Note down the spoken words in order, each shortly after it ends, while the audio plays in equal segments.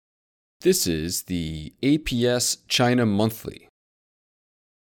This is the APS China Monthly,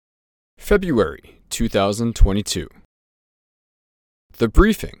 February 2022. The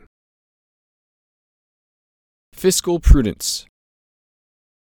Briefing. Fiscal Prudence.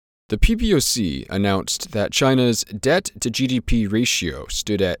 The PBOC announced that China's debt-to-GDP ratio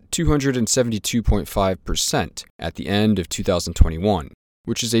stood at 272.5% at the end of 2021,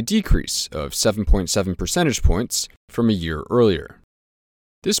 which is a decrease of 7.7 percentage points from a year earlier.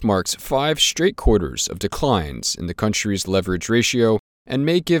 This marks 5 straight quarters of declines in the country's leverage ratio and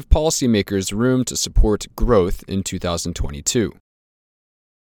may give policymakers room to support growth in 2022.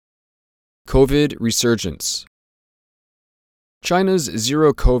 COVID resurgence. China's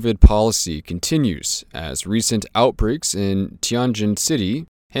zero-COVID policy continues as recent outbreaks in Tianjin City,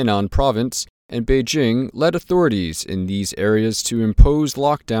 Henan Province, and Beijing led authorities in these areas to impose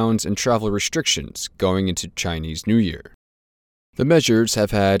lockdowns and travel restrictions going into Chinese New Year. The measures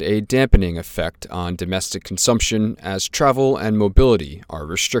have had a dampening effect on domestic consumption as travel and mobility are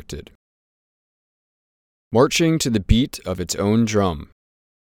restricted. Marching to the beat of its own drum.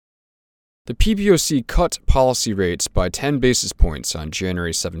 The PBOC cut policy rates by 10 basis points on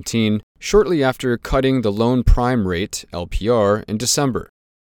January 17, shortly after cutting the loan prime rate, LPR, in December.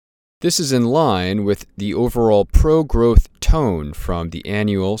 This is in line with the overall pro-growth tone from the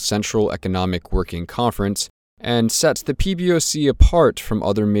annual Central Economic Working Conference and sets the PBOC apart from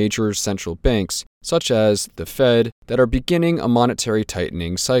other major central banks, such as the Fed, that are beginning a monetary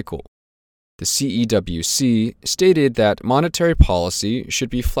tightening cycle. The CEWC stated that monetary policy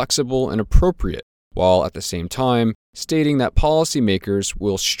should be flexible and appropriate, while at the same time stating that policymakers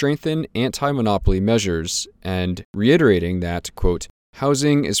will strengthen anti-monopoly measures and reiterating that, quote,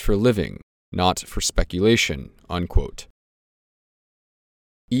 housing is for living, not for speculation, unquote.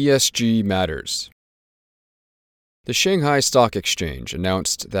 ESG matters. The Shanghai Stock Exchange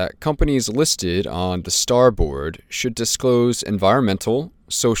announced that companies listed on the STAR board should disclose environmental,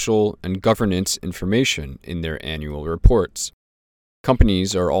 social, and governance information in their annual reports.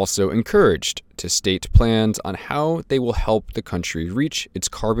 Companies are also encouraged to state plans on how they will help the country reach its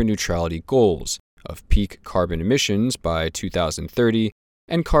carbon neutrality goals of peak carbon emissions by 2030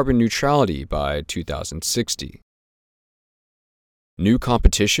 and carbon neutrality by 2060. New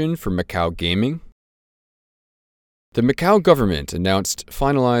competition for Macau gaming. The Macau government announced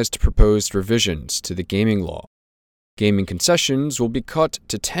finalized proposed revisions to the gaming law. Gaming concessions will be cut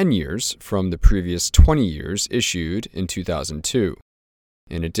to 10 years from the previous 20 years issued in 2002.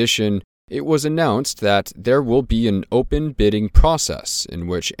 In addition, it was announced that there will be an open bidding process in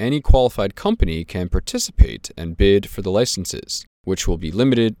which any qualified company can participate and bid for the licenses, which will be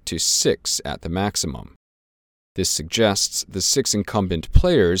limited to 6 at the maximum. This suggests the 6 incumbent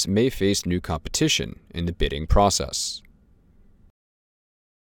players may face new competition in the bidding process.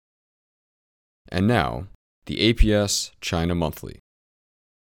 And now, the APS China Monthly.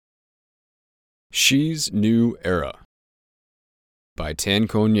 Xi's New Era by Tan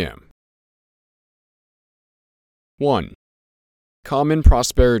Konyam. 1. Common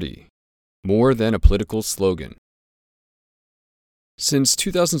prosperity, more than a political slogan. Since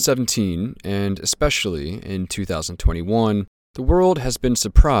 2017, and especially in 2021, the world has been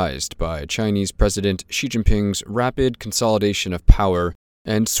surprised by Chinese President Xi Jinping's rapid consolidation of power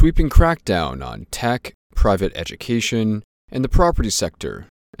and sweeping crackdown on tech, private education, and the property sector,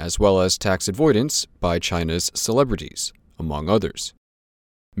 as well as tax avoidance by China's celebrities, among others.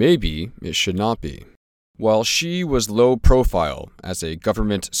 Maybe it should not be. While Xi was low profile as a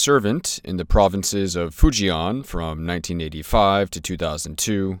government servant in the provinces of Fujian from 1985 to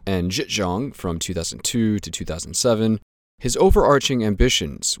 2002 and Zhejiang from 2002 to 2007, his overarching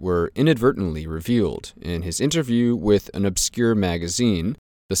ambitions were inadvertently revealed in his interview with an obscure magazine,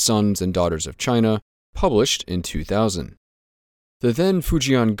 The Sons and Daughters of China, published in 2000. The then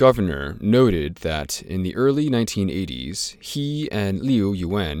Fujian governor noted that in the early 1980s, he and Liu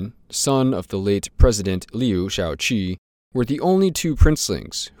Yuan, son of the late President Liu Shaoqi, were the only 2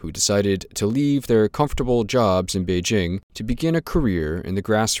 princelings who decided to leave their comfortable jobs in Beijing to begin a career in the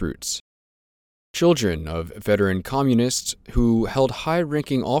grassroots. Children of veteran communists who held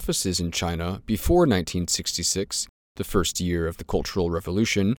high-ranking offices in China before 1966, the first year of the Cultural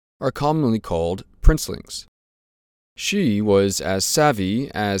Revolution, are commonly called princelings. Xi was as savvy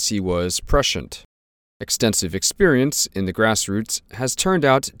as he was prescient. Extensive experience in the grassroots has turned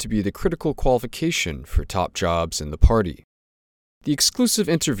out to be the critical qualification for top jobs in the party. The exclusive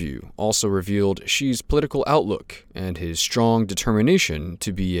interview also revealed Xi's political outlook and his strong determination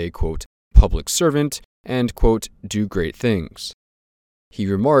to be a, quote, public servant and, quote, do great things. He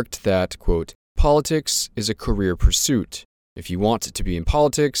remarked that, quote, politics is a career pursuit, If you want to be in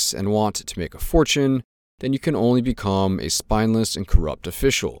politics and want to make a fortune, then you can only become a spineless and corrupt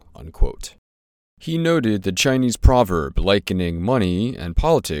official, unquote. He noted the Chinese proverb likening money and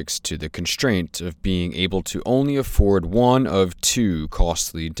politics to the constraint of being able to only afford one of two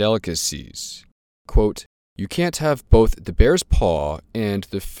costly delicacies. Quote, "You can't have both the bear's paw and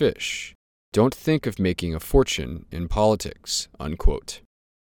the fish. Don't think of making a fortune in politics," unquote.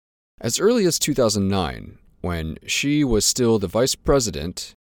 As early as 2009, when Xi was still the vice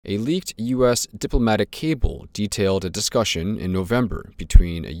president, a leaked U.S. diplomatic cable detailed a discussion in November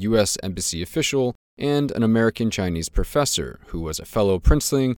between a U.S. embassy official and an American Chinese professor who was a fellow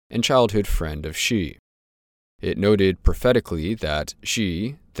princeling and childhood friend of Xi. It noted prophetically that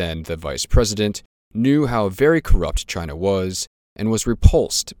Xi, then the vice president, knew how very corrupt China was and was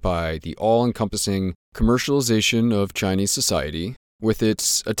repulsed by the all-encompassing commercialization of Chinese society, with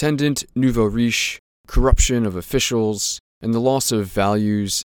its attendant nouveau riche, corruption of officials, and the loss of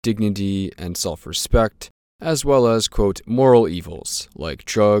values, dignity, and self-respect, as well as, quote, moral evils like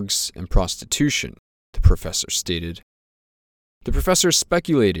drugs and prostitution, the professor stated. The professor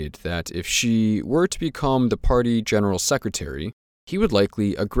speculated that if Xi were to become the party general secretary, he would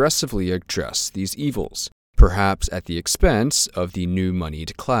likely aggressively address these evils, perhaps at the expense of the new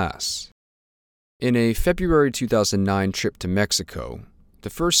moneyed class. In a February 2009 trip to Mexico, the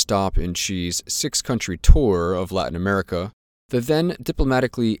first stop in Xi's six-country tour of Latin America, the then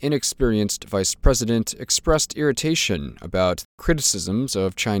diplomatically inexperienced vice president expressed irritation about criticisms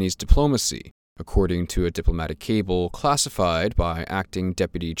of Chinese diplomacy, according to a diplomatic cable classified by acting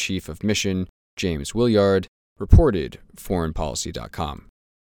deputy chief of mission James Williard, reported foreignpolicy.com.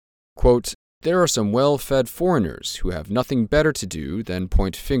 Quote, "There are some well-fed foreigners who have nothing better to do than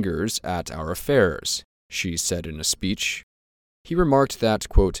point fingers at our affairs," Xi said in a speech. He remarked that,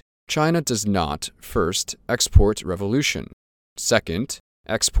 quote, "China does not, first, export revolution, second,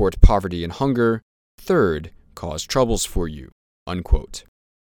 export poverty and hunger, third, cause troubles for you," unquote.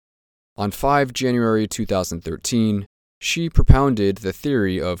 On 5 January 2013, Xi propounded the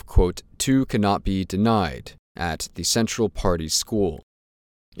theory of, quote, two cannot be denied at the Central Party School.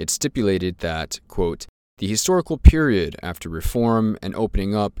 It stipulated that, quote, the historical period after reform and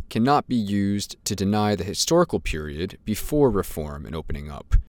opening up cannot be used to deny the historical period before reform and opening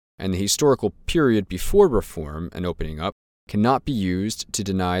up, and the historical period before reform and opening up cannot be used to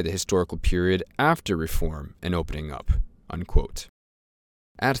deny the historical period after reform and opening up, unquote.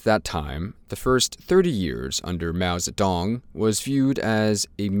 At that time, the first 30 years under Mao Zedong was viewed as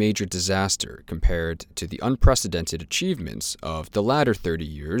a major disaster compared to the unprecedented achievements of the latter 30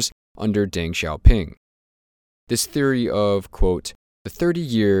 years under Deng Xiaoping. This theory of, quote, the 30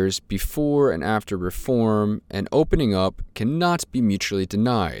 years before and after reform and opening up cannot be mutually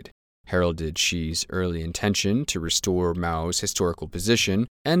denied, heralded Xi's early intention to restore Mao's historical position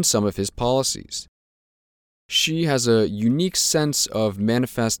and some of his policies. Xi has a unique sense of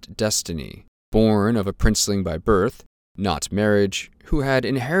manifest destiny, born of a princeling by birth, not marriage, who had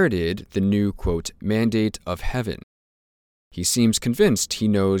inherited the new, quote, mandate of heaven. He seems convinced he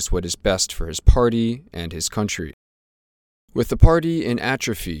knows what is best for his party and his country. With the party in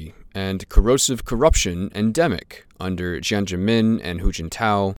atrophy and corrosive corruption endemic under Jiang Zemin and Hu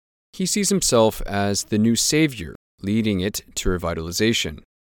Jintao, he sees himself as the new savior, leading it to revitalization.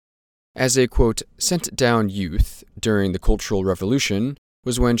 As a, quote, sent-down youth during the Cultural Revolution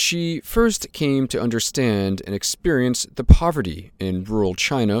was when Xi first came to understand and experience the poverty in rural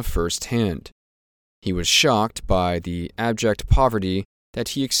China firsthand. He was shocked by the abject poverty that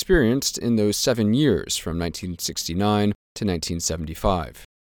he experienced in those 7 years from 1969 to 1975.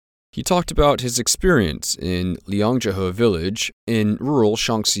 He talked about his experience in Liangzhehe village in rural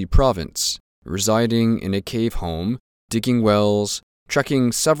Shaanxi province, residing in a cave home, digging wells,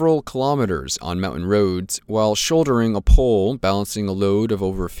 trekking several kilometers on mountain roads while shouldering a pole balancing a load of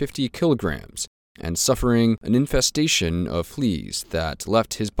over 50 kilograms, and suffering an infestation of fleas that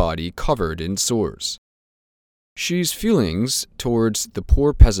left his body covered in sores. Xi's feelings towards the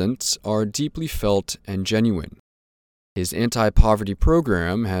poor peasants are deeply felt and genuine. His anti-poverty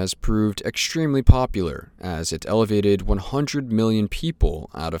program has proved extremely popular as it elevated 100 million people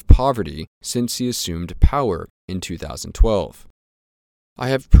out of poverty since he assumed power in 2012. I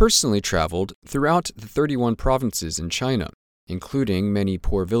have personally traveled throughout the 31 provinces in China, including many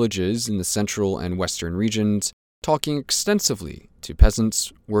poor villages in the central and western regions, talking extensively to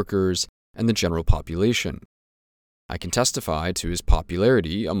peasants, workers, and the general population. I can testify to his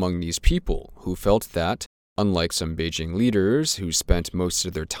popularity among these people who felt that, unlike some Beijing leaders who spent most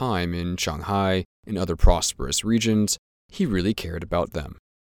of their time in Shanghai and other prosperous regions, he really cared about them.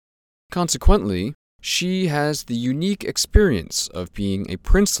 Consequently, Xi has the unique experience of being a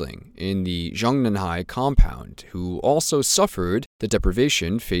princeling in the Zhongnanhai compound who also suffered the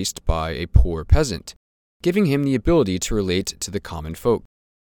deprivation faced by a poor peasant, giving him the ability to relate to the common folk.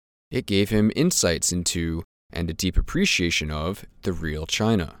 It gave him insights into, and a deep appreciation of, the real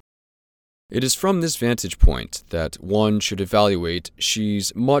China. It is from this vantage point that one should evaluate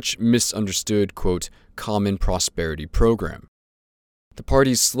Xi's much misunderstood, quote, common prosperity program. The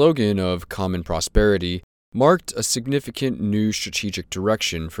party's slogan of common prosperity marked a significant new strategic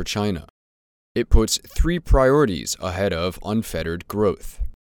direction for China. It puts 3 priorities ahead of unfettered growth.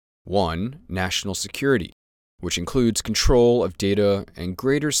 1. National security, which includes control of data and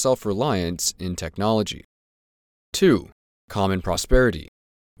greater self-reliance in technology. 2. Common prosperity,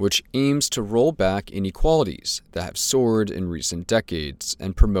 which aims to roll back inequalities that have soared in recent decades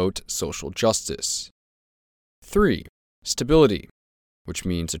and promote social justice. 3. Stability, which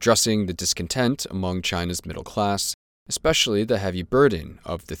means addressing the discontent among China's middle class, especially the heavy burden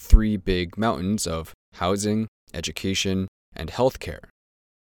of the 3 big mountains of housing, education, and healthcare.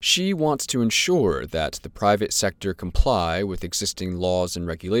 Xi wants to ensure that the private sector comply with existing laws and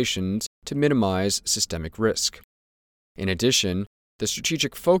regulations to minimize systemic risk. In addition, the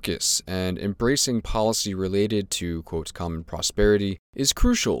strategic focus and embracing policy related to, quote, common prosperity is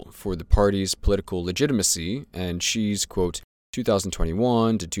crucial for the party's political legitimacy and Xi's, quote,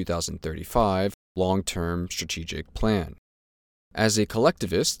 2021 to 2035 long-term strategic plan. As a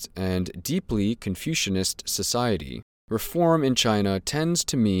collectivist and deeply Confucianist society, reform in China tends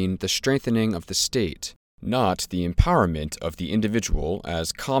to mean the strengthening of the state, not the empowerment of the individual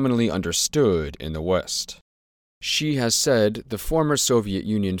as commonly understood in the West. Xi has said the former Soviet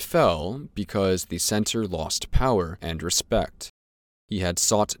Union fell because the center lost power and respect. He had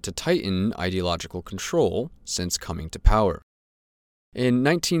sought to tighten ideological control since coming to power. In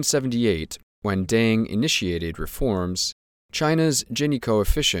 1978, when Deng initiated reforms, China's Gini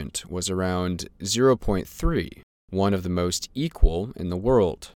coefficient was around 0.3, one of the most equal in the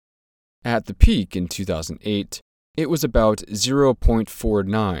world. At the peak in 2008, it was about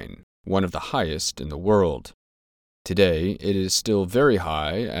 0.49, one of the highest in the world. Today, it is still very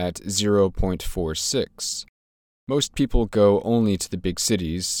high at 0.46. Most people go only to the big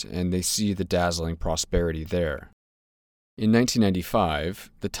cities, and they see the dazzling prosperity there. In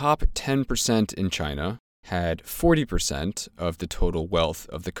 1995, the top 10% in China had 40% of the total wealth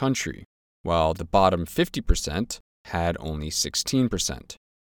of the country, while the bottom 50% had only 16%.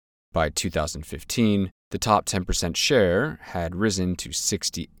 By 2015, the top 10% share had risen to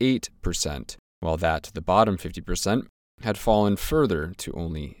 68%, while that to the bottom 50% had fallen further to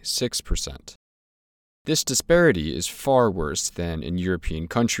only 6%. This disparity is far worse than in European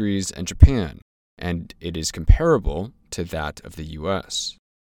countries and Japan, and it is comparable to that of the US.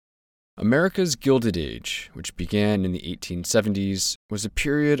 America's Gilded Age, which began in the 1870s, was a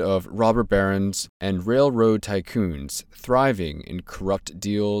period of robber barons and railroad tycoons thriving in corrupt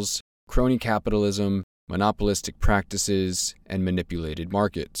deals, crony capitalism, monopolistic practices, and manipulated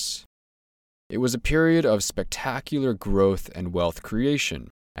markets. It was a period of spectacular growth and wealth creation,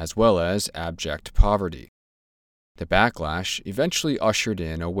 as well as abject poverty. The backlash eventually ushered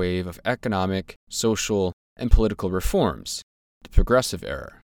in a wave of economic, social, and political reforms, the Progressive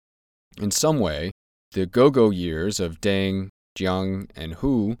Era. In some way, the go-go years of Deng, Jiang, and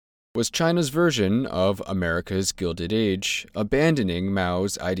Hu was China's version of America's Gilded Age, abandoning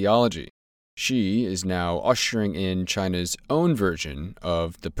Mao's ideology. Xi is now ushering in China's own version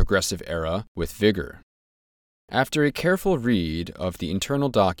of the Progressive Era with vigor. After a careful read of the internal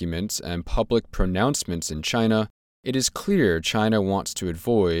documents and public pronouncements in China, it is clear China wants to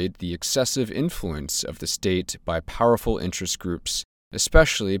avoid the excessive influence of the state by powerful interest groups,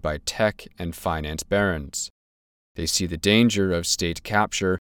 especially by tech and finance barons. They see the danger of state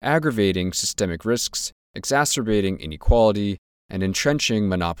capture aggravating systemic risks, exacerbating inequality, and entrenching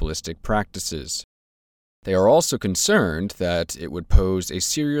monopolistic practices. They are also concerned that it would pose a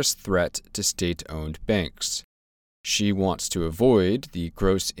serious threat to state-owned banks. Xi wants to avoid the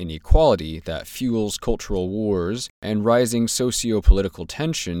gross inequality that fuels cultural wars and rising socio-political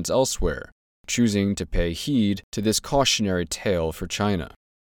tensions elsewhere, choosing to pay heed to this cautionary tale for China.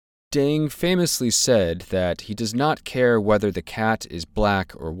 Deng famously said that he does not care whether the cat is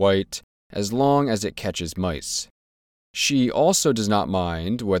black or white, as long as it catches mice. Xi also does not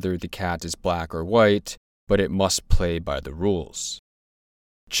mind whether the cat is black or white, but it must play by the rules.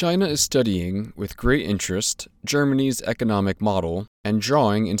 China is studying with great interest Germany's economic model and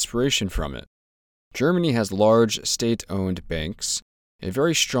drawing inspiration from it. Germany has large state-owned banks, a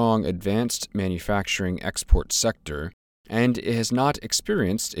very strong advanced manufacturing export sector, and it has not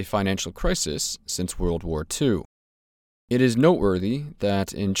experienced a financial crisis since World War II. It is noteworthy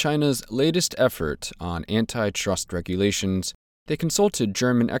that in China's latest effort on antitrust regulations, they consulted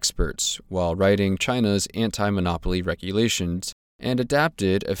German experts while writing China's anti-monopoly regulations and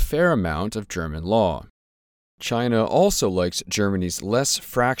adapted a fair amount of German law. China also likes Germany's less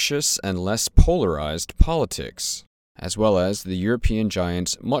fractious and less polarized politics, as well as the European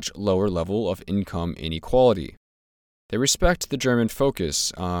giant's much lower level of income inequality. They respect the German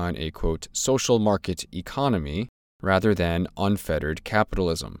focus on a, quote, social market economy rather than unfettered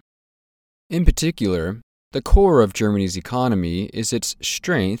capitalism. In particular, the core of Germany's economy is its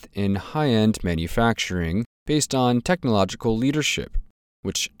strength in high-end manufacturing based on technological leadership,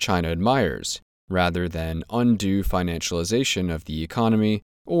 which China admires, rather than undue financialization of the economy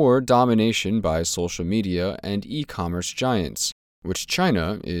or domination by social media and e-commerce giants, which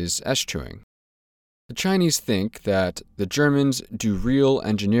China is eschewing. The Chinese think that the Germans do real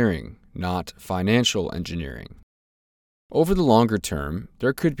engineering, not financial engineering. Over the longer term,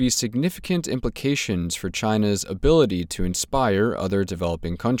 there could be significant implications for China's ability to inspire other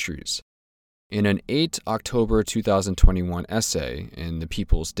developing countries. In an 8 October 2021 essay in the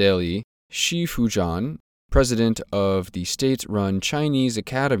People's Daily, Xi Fuzhan, president of the state-run Chinese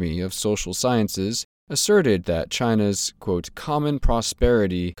Academy of Social Sciences, asserted that China's, quote, common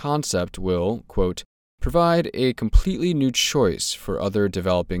prosperity concept will, quote, provide a completely new choice for other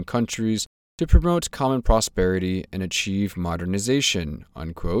developing countries to promote common prosperity and achieve modernization,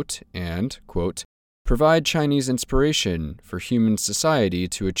 unquote, and, quote, provide Chinese inspiration for human society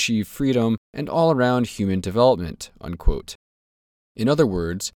to achieve freedom and all-around human development, unquote. In other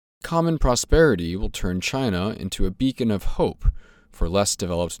words, common prosperity will turn China into a beacon of hope for less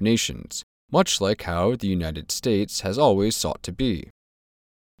developed nations, much like how the United States has always sought to be.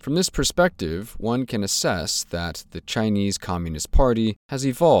 From this perspective, one can assess that the Chinese Communist Party has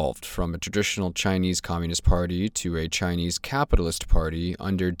evolved from a traditional Chinese Communist Party to a Chinese Capitalist Party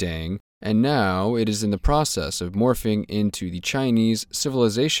under Deng, and now it is in the process of morphing into the Chinese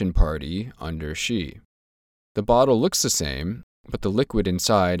Civilization Party under Xi. The bottle looks the same, but the liquid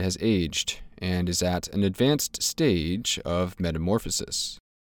inside has aged and is at an advanced stage of metamorphosis.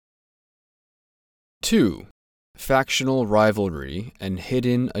 2. Factional rivalry and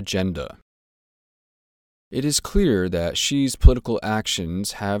hidden agenda. It is clear that Xi's political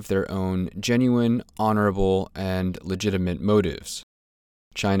actions have their own genuine, honorable, and legitimate motives.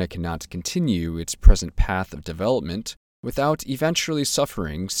 China cannot continue its present path of development without eventually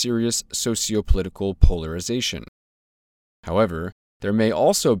suffering serious socio-political polarization. However, there may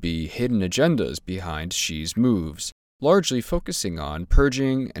also be hidden agendas behind Xi's moves, largely focusing on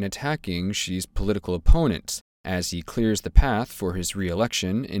purging and attacking Xi's political opponents as he clears the path for his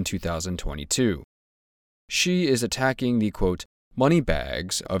re-election in 2022. Xi is attacking the, quote, money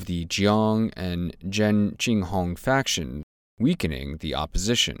bags of the Jiang and Zhen Qinghong factions, weakening the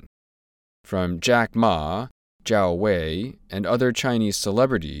opposition. From Jack Ma, Zhao Wei, and other Chinese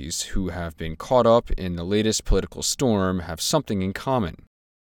celebrities who have been caught up in the latest political storm have something in common.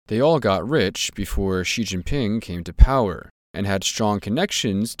 They all got rich before Xi Jinping came to power and had strong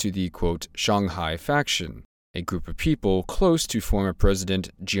connections to the, quote, Shanghai faction, a group of people close to former President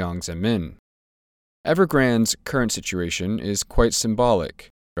Jiang Zemin. Evergrande's current situation is quite symbolic,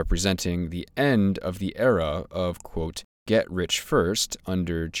 representing the end of the era of, quote, get rich first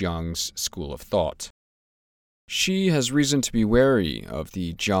under Jiang's school of thought. Xi has reason to be wary of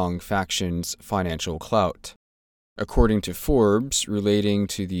the Jiang faction's financial clout. According to Forbes, relating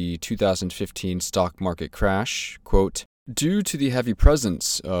to the 2015 stock market crash, quote, due to the heavy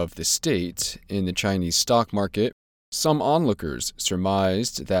presence of the state in the Chinese stock market, some onlookers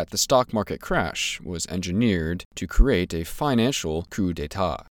surmised that the stock market crash was engineered to create a financial coup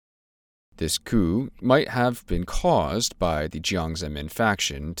d'etat. This coup might have been caused by the Jiang Zemin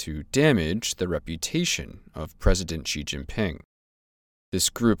faction to damage the reputation of President Xi Jinping. This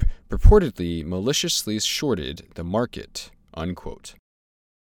group purportedly maliciously shorted the market, unquote.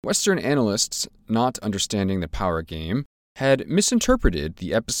 Western analysts, not understanding the power game, had misinterpreted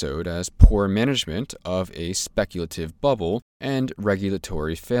the episode as poor management of a speculative bubble and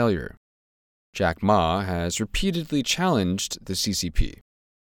regulatory failure. Jack Ma has repeatedly challenged the CCP.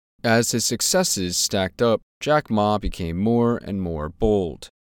 As his successes stacked up, Jack Ma became more and more bold.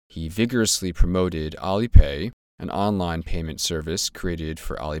 He vigorously promoted Alipay, an online payment service created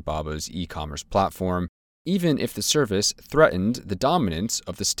for Alibaba's e-commerce platform, even if the service threatened the dominance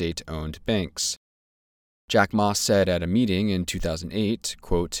of the state-owned banks. Jack Ma said at a meeting in 2008,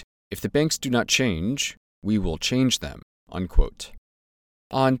 quote, if the banks do not change, we will change them, unquote.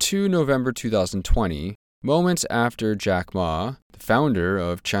 On 2 November 2020, Moments after Jack Ma, the founder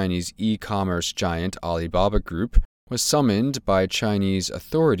of Chinese e-commerce giant Alibaba Group, was summoned by Chinese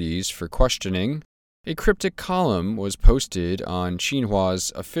authorities for questioning, a cryptic column was posted on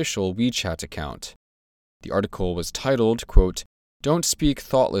Xinhua's official WeChat account. The article was titled, quote, "Don't speak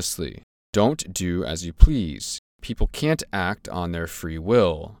thoughtlessly. Don't do as you please. People can't act on their free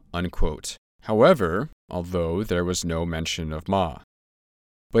will," unquote. However, although there was no mention of Ma.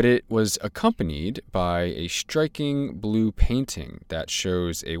 But it was accompanied by a striking blue painting that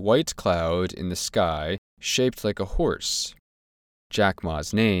shows a white cloud in the sky shaped like a horse. Jack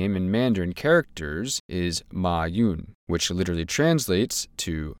Ma's name in Mandarin characters is Ma Yun, which literally translates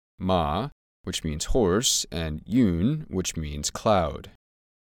to Ma, which means horse, and Yun, which means cloud.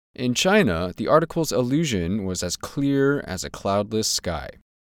 In China, the article's allusion was as clear as a cloudless sky.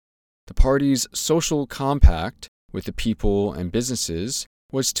 The party's social compact with the people and businesses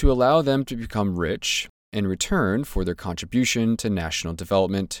was to allow them to become rich in return for their contribution to national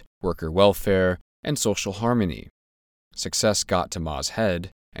development, worker welfare, and social harmony. Success got to Ma's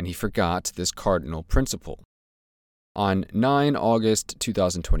head, and he forgot this cardinal principle. On 9 August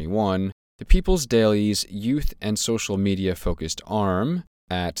 2021, the People's Daily's youth and social media-focused arm,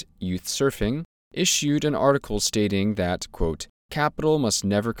 at Youth Surfing, issued an article stating that, quote, "Capital must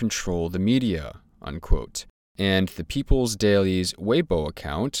never control the media," unquote. And the People's Daily's Weibo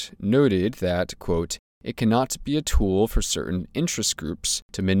account noted that, quote, "It cannot be a tool for certain interest groups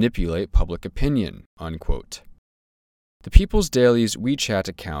to manipulate public opinion," unquote. The People's Daily's WeChat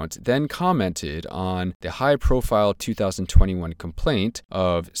account then commented on the high-profile 2021 complaint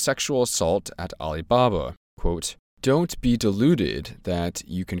of sexual assault at Alibaba, quote, "Don't be deluded that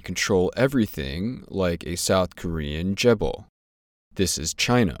you can control everything like a South Korean chaebol. This is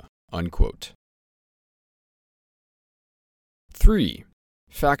China," unquote. 3.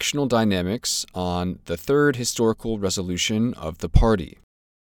 Factional dynamics on the third historical resolution of the party.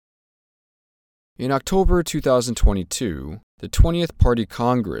 In October 2022, the 20th Party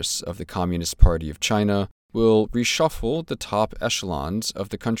Congress of the Communist Party of China will reshuffle the top echelons of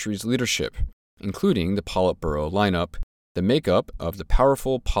the country's leadership, including the Politburo lineup, the makeup of the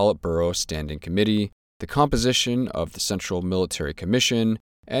powerful Politburo Standing Committee, the composition of the Central Military Commission,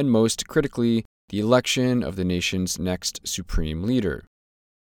 and most critically, the election of the nation's next supreme leader.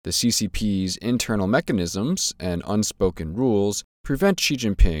 The CCP's internal mechanisms and unspoken rules prevent Xi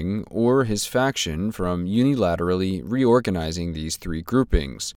Jinping or his faction from unilaterally reorganizing these three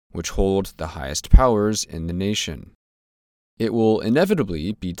groupings, which hold the highest powers in the nation. It will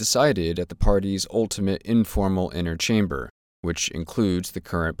inevitably be decided at the party's ultimate informal inner chamber, which includes the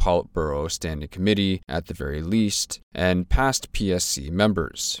current Politburo Standing Committee at the very least, and past PSC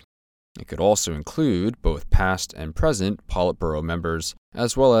members. It could also include both past and present Politburo members,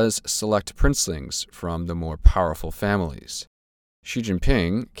 as well as select princelings from the more powerful families. Xi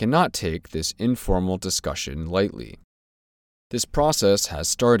Jinping cannot take this informal discussion lightly. This process has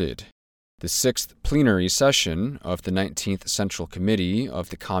started. The 6th plenary session of the 19th Central Committee of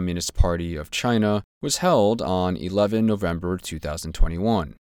the Communist Party of China was held on 11 November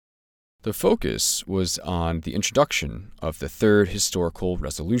 2021. The focus was on the introduction of the third historical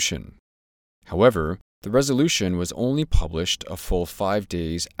resolution. However, the resolution was only published a full 5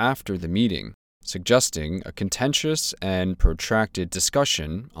 days after the meeting, suggesting a contentious and protracted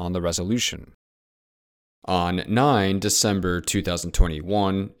discussion on the resolution. On 9 December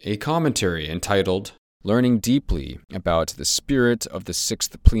 2021, a commentary entitled "Learning Deeply About the Spirit of the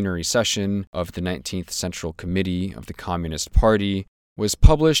 6th Plenary Session of the 19th Central Committee of the Communist Party" was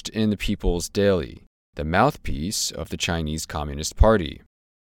published in the People's Daily, the mouthpiece of the Chinese Communist Party.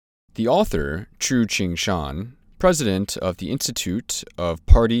 The author, Chu Qingshan, president of the Institute of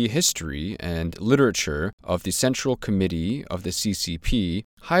Party History and Literature of the Central Committee of the CCP,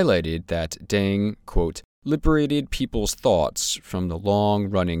 highlighted that Deng, quote, "liberated people's thoughts from the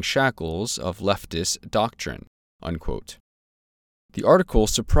long-running shackles of leftist doctrine," unquote. The article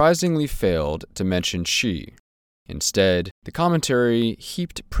surprisingly failed to mention Xi. Instead, the commentary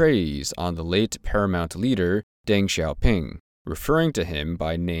heaped praise on the late paramount leader Deng Xiaoping, referring to him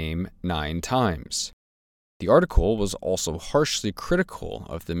by name 9 times. The article was also harshly critical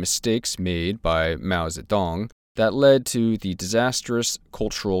of the mistakes made by Mao Zedong that led to the disastrous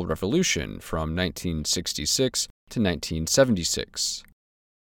Cultural Revolution from 1966 to 1976.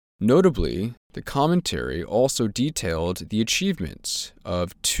 Notably, the commentary also detailed the achievements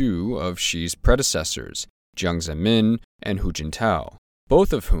of 2 of Xi's predecessors, Jiang Zemin and Hu Jintao,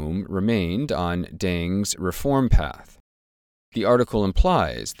 both of whom remained on Deng's reform path. The article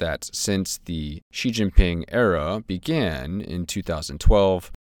implies that since the Xi Jinping era began in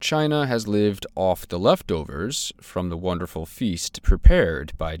 2012, China has lived off the leftovers from the wonderful feast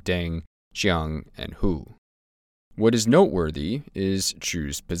prepared by Deng, Jiang, and Hu. What is noteworthy is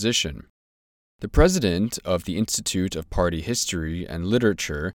Chu's position. The president of the Institute of Party History and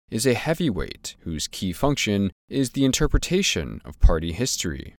Literature is a heavyweight whose key function is the interpretation of party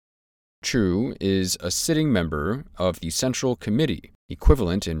history. Chu is a sitting member of the Central Committee,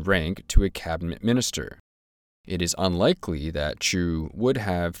 equivalent in rank to a cabinet minister. It is unlikely that Chu would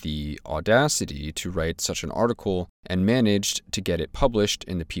have the audacity to write such an article and managed to get it published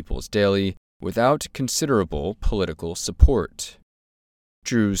in the People's Daily without considerable political support.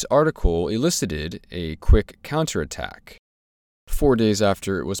 Chu's article elicited a quick counterattack. 4 days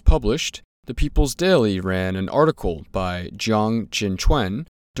after it was published, the People's Daily ran an article by Jiang Jinchuan,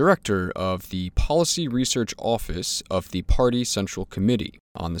 director of the Policy Research Office of the Party Central Committee,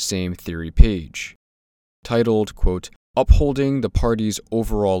 on the same theory page. Titled, quote, "Upholding the Party's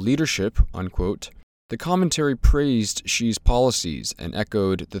Overall Leadership," unquote, the commentary praised Xi's policies and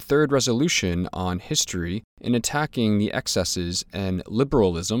echoed the third resolution on history in attacking the excesses and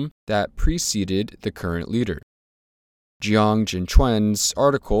liberalism that preceded the current leader. Jiang Jinchuan's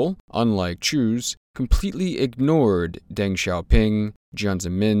article, unlike Chu's, completely ignored Deng Xiaoping, Jiang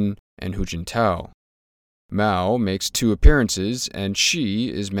Zemin, and Hu Jintao. Mao makes 2 appearances, and Xi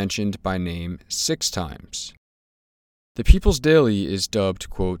is mentioned by name 6 times. The People's Daily is dubbed,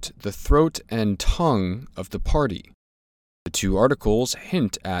 quote, "the throat and tongue of the party." The 2 articles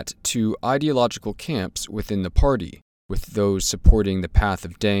hint at 2 ideological camps within the party, with those supporting the path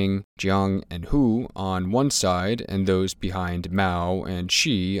of Deng, Jiang, and Hu on one side and those behind Mao and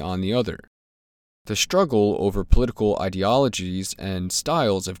Xi on the other. The struggle over political ideologies and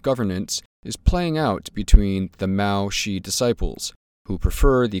styles of governance is playing out between the Mao-Xi disciples, who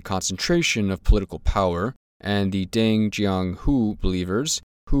prefer the concentration of political power, and the Deng-Jiang-Hu believers,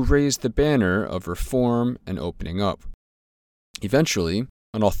 who raise the banner of reform and opening up. Eventually,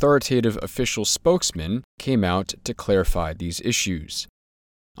 an authoritative official spokesman came out to clarify these issues.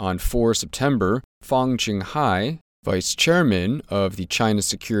 On 4 September, Fang Jinghai, vice chairman of the China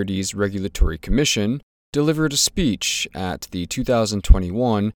Securities Regulatory Commission, delivered a speech at the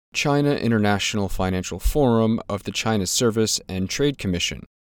 2021 China International Financial Forum of the China Service and Trade Commission.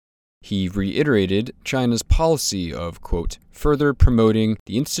 He reiterated China's policy of, quote, "further promoting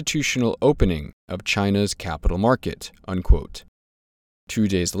the institutional opening of China's capital market," unquote. 2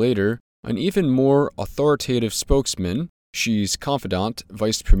 days later, an even more authoritative spokesman, Xi's confidant,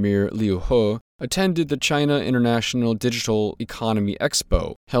 Vice Premier Liu He, attended the China International Digital Economy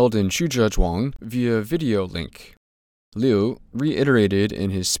Expo held in Shijiazhuang via video link. Liu reiterated in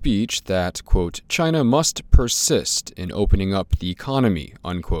his speech that, quote, "China must persist in opening up the economy,"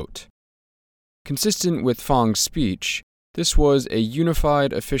 unquote. Consistent with Fang's speech, this was a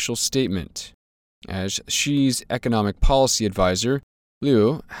unified official statement. As Xi's economic policy advisor,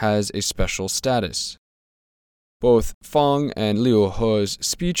 Liu has a special status. Both Fang and Liu He's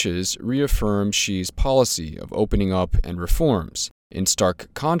speeches reaffirm Xi's policy of opening up and reforms, in stark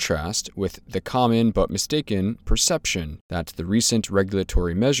contrast with the common but mistaken perception that the recent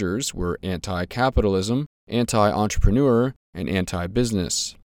regulatory measures were anti-capitalism, anti-entrepreneur, and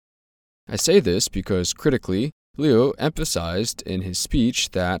anti-business. I say this because, critically, Liu emphasized in his speech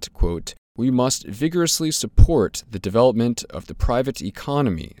that, quote, "we must vigorously support the development of the private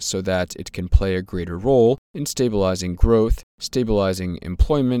economy so that it can play a greater role in stabilizing growth, stabilizing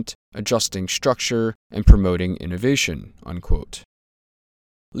employment, adjusting structure, and promoting innovation," unquote.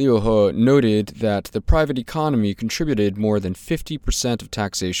 Liu He noted that the private economy contributed more than 50% of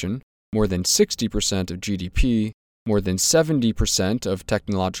taxation, more than 60% of GDP, more than 70% of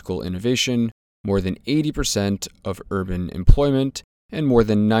technological innovation, more than 80% of urban employment, and more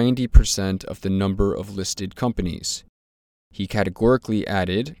than 90% of the number of listed companies. He categorically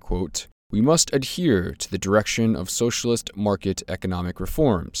added, quote, "we must adhere to the direction of socialist market economic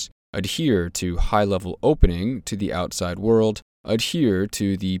reforms, adhere to high-level opening to the outside world, adhere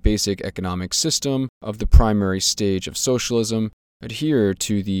to the basic economic system of the primary stage of socialism, adhere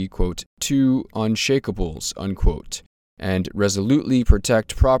to the, quote, 2 unshakables," unquote, and resolutely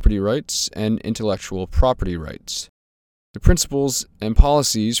protect property rights and intellectual property rights. The principles and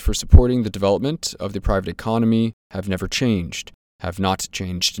policies for supporting the development of the private economy have never changed, have not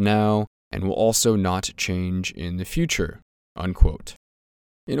changed now, and will also not change in the future," unquote.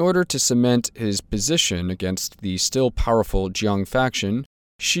 In order to cement his position against the still powerful Jiang faction,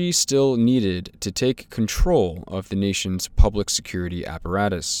 Xi still needed to take control of the nation's public security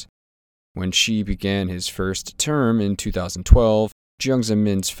apparatus. When Xi began his first term in 2012, Jiang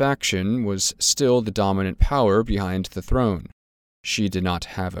Zemin's faction was still the dominant power behind the throne. Xi did not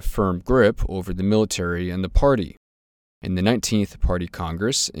have a firm grip over the military and the party. In the 19th Party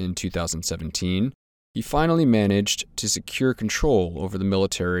Congress in 2017, he finally managed to secure control over the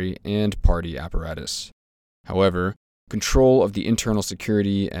military and party apparatus. However, control of the internal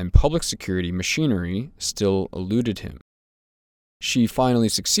security and public security machinery still eluded him. Xi finally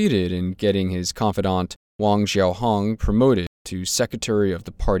succeeded in getting his confidant Wang Xiaohong promoted to Secretary of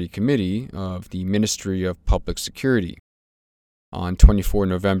the Party Committee of the Ministry of Public Security. On 24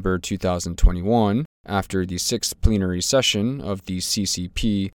 November 2021, after the 6th plenary session of the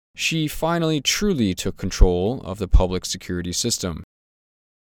CCP, Xi finally truly took control of the public security system.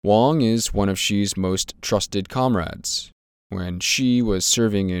 Wang is one of Xi's most trusted comrades. When Xi was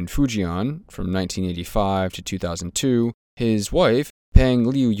serving in Fujian from 1985 to 2002, his wife, Peng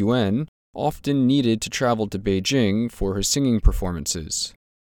Liyuan, often needed to travel to Beijing for her singing performances.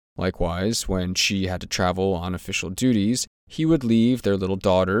 Likewise, when Xi had to travel on official duties, he would leave their little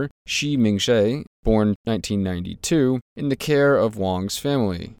daughter, Xi Mingzhe, born 1992, in the care of Wang's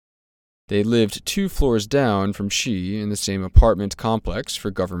family. They lived 2 floors down from Xi in the same apartment complex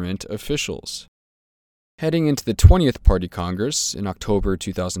for government officials. Heading into the 20th Party Congress in October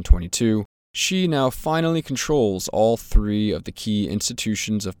 2022, Xi now finally controls all 3 of the key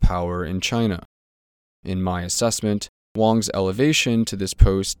institutions of power in China. In my assessment, Wang's elevation to this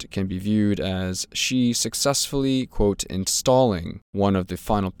post can be viewed as Xi successfully, quote, installing one of the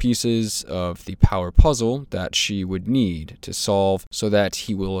final pieces of the power puzzle that Xi would need to solve so that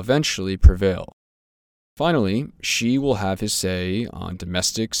he will eventually prevail. Finally, Xi will have his say on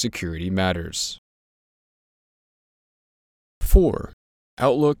domestic security matters. 4.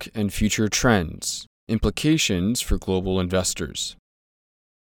 Outlook and future trends. Implications for global investors.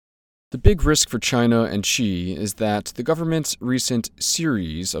 The big risk for China and Xi is that the government's recent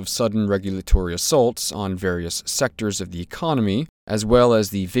series of sudden regulatory assaults on various sectors of the economy, as well as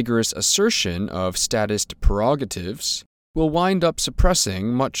the vigorous assertion of statist prerogatives, will wind up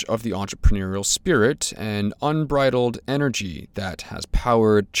suppressing much of the entrepreneurial spirit and unbridled energy that has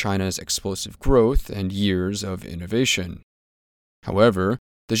powered China's explosive growth and years of innovation. However,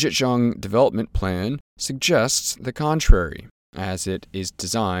 the Zhejiang Development Plan suggests the contrary, as it is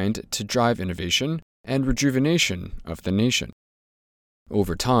designed to drive innovation and rejuvenation of the nation.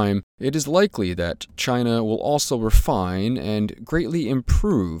 Over time, it is likely that China will also refine and greatly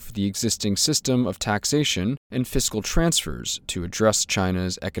improve the existing system of taxation and fiscal transfers to address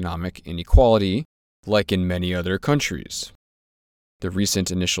China's economic inequality, like in many other countries. The recent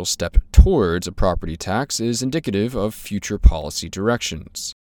initial step towards a property tax is indicative of future policy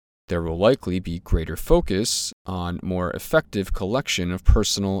directions. There will likely be greater focus on more effective collection of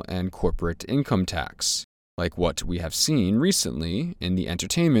personal and corporate income tax, like what we have seen recently in the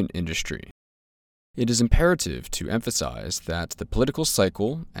entertainment industry. It is imperative to emphasize that the political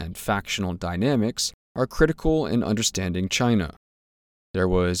cycle and factional dynamics are critical in understanding China. There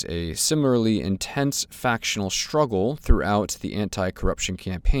was a similarly intense factional struggle throughout the anti-corruption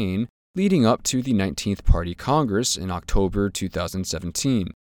campaign leading up to the 19th Party Congress in October 2017.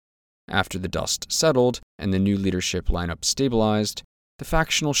 After the dust settled and the new leadership lineup stabilized, the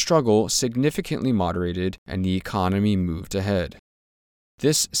factional struggle significantly moderated and the economy moved ahead.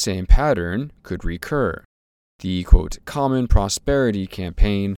 This same pattern could recur. The, quote, Common Prosperity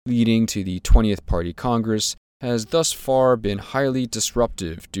campaign leading to the 20th Party Congress has thus far been highly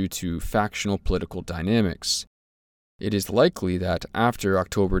disruptive due to factional political dynamics. It is likely that after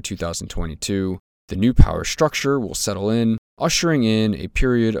October 2022, the new power structure will settle in, ushering in a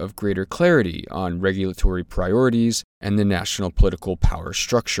period of greater clarity on regulatory priorities and the national political power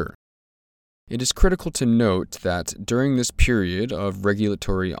structure. It is critical to note that during this period of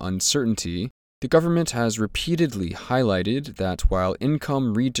regulatory uncertainty, the government has repeatedly highlighted that while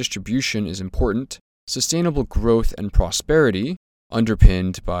income redistribution is important, sustainable growth and prosperity,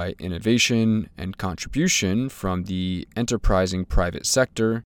 underpinned by innovation and contribution from the enterprising private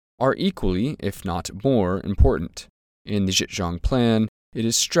sector, are equally, if not more, important. In the Zhejiang Plan, it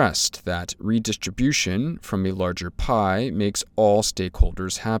is stressed that redistribution from a larger pie makes all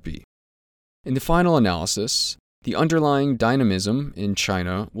stakeholders happy. In the final analysis, the underlying dynamism in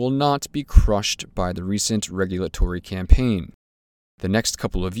China will not be crushed by the recent regulatory campaign. The next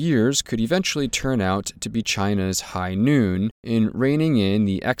couple of years could eventually turn out to be China's high noon in reining in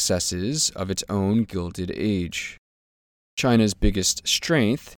the excesses of its own Gilded Age. China's biggest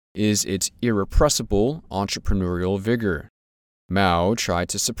strength is its irrepressible entrepreneurial vigor. Mao tried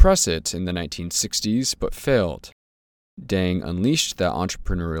to suppress it in the 1960s but failed. Deng unleashed that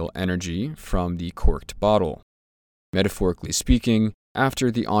entrepreneurial energy from the corked bottle. Metaphorically speaking,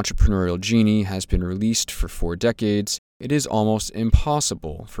 After the entrepreneurial genie has been released for 4 decades, it is almost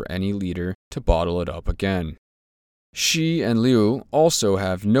impossible for any leader to bottle it up again. Xi and Liu also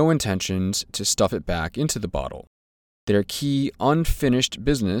have no intentions to stuff it back into the bottle. Their key unfinished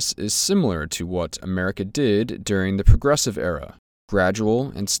business is similar to what America did during the Progressive Era: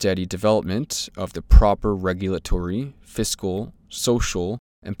 gradual and steady development of the proper regulatory, fiscal, social,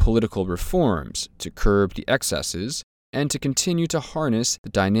 and political reforms to curb the excesses and to continue to harness the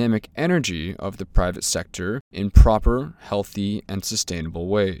dynamic energy of the private sector in proper, healthy, and sustainable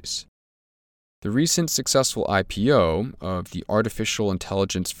ways. The recent successful IPO of the artificial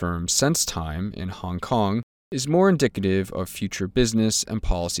intelligence firm SenseTime in Hong Kong is more indicative of future business and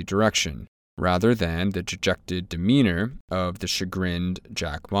policy direction, rather than the dejected demeanor of the chagrined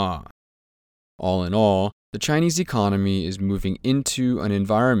Jack Ma. All in all, the Chinese economy is moving into an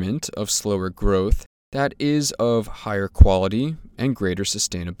environment of slower growth that is of higher quality and greater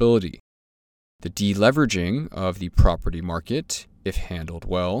sustainability. The deleveraging of the property market, if handled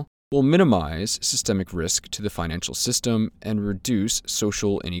well, will minimize systemic risk to the financial system and reduce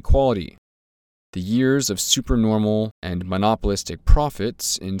social inequality. The years of supernormal and monopolistic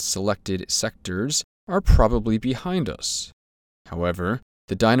profits in selected sectors are probably behind us. However,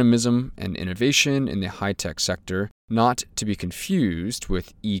 the dynamism and innovation in the high-tech sector, not to be confused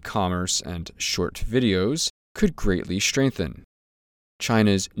with e-commerce and short videos, could greatly strengthen.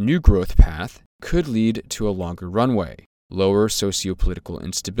 China's new growth path could lead to a longer runway, lower sociopolitical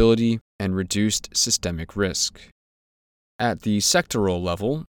instability, and reduced systemic risk. At the sectoral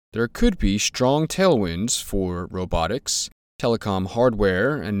level, there could be strong tailwinds for robotics, telecom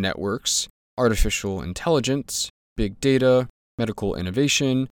hardware and networks, artificial intelligence, big data, medical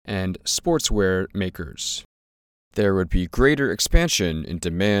innovation, and sportswear makers. There would be greater expansion in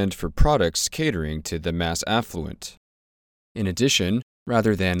demand for products catering to the mass affluent. In addition,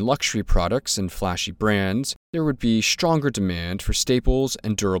 rather than luxury products and flashy brands, there would be stronger demand for staples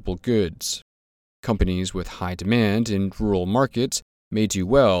and durable goods. Companies with high demand in rural markets may do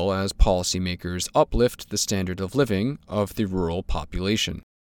well as policymakers uplift the standard of living of the rural population.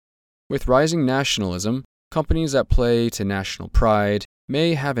 With rising nationalism, companies that play to national pride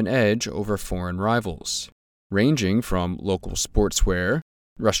may have an edge over foreign rivals, ranging from local sportswear,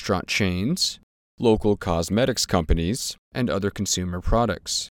 restaurant chains, local cosmetics companies, and other consumer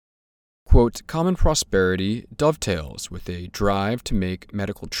products. Quote, common prosperity dovetails with a drive to make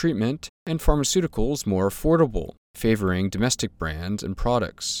medical treatment and pharmaceuticals more affordable, favoring domestic brands and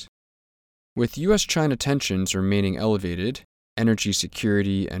products. With U.S.-China tensions remaining elevated, energy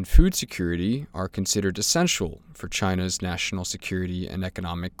security and food security are considered essential for China's national security and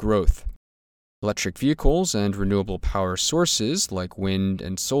economic growth. Electric vehicles and renewable power sources like wind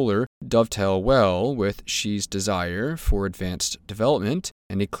and solar dovetail well with Xi's desire for advanced development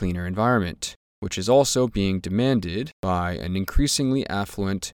and a cleaner environment, which is also being demanded by an increasingly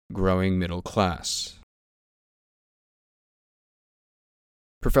affluent, growing middle class.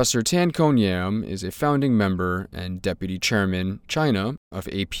 Professor Tan Kong-Yam is a founding member and Deputy Chairman, China, of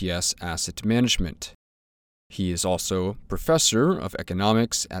APS Asset Management. He is also Professor of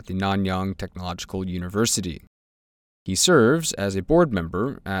Economics at the Nanyang Technological University. He serves as a board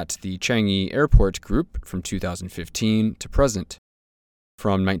member at the Changi Airport Group from 2015 to present.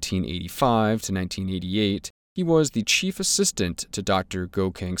 From 1985 to 1988, he was the chief assistant to Dr.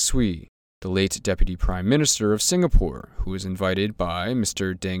 Goh Keng Swee, the late Deputy Prime Minister of Singapore, who was invited by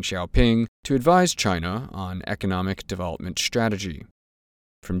Mr. Deng Xiaoping to advise China on economic development strategy.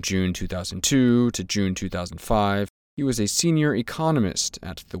 From June 2002 to June 2005, he was a senior economist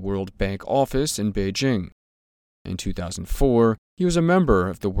at the World Bank office in Beijing. In 2004, he was a member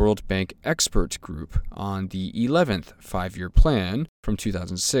of the World Bank Expert Group on the 11th Five-Year Plan from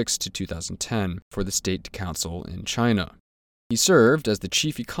 2006 to 2010 for the State Council in China. He served as the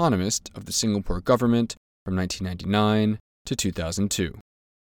chief economist of the Singapore government from 1999 to 2002.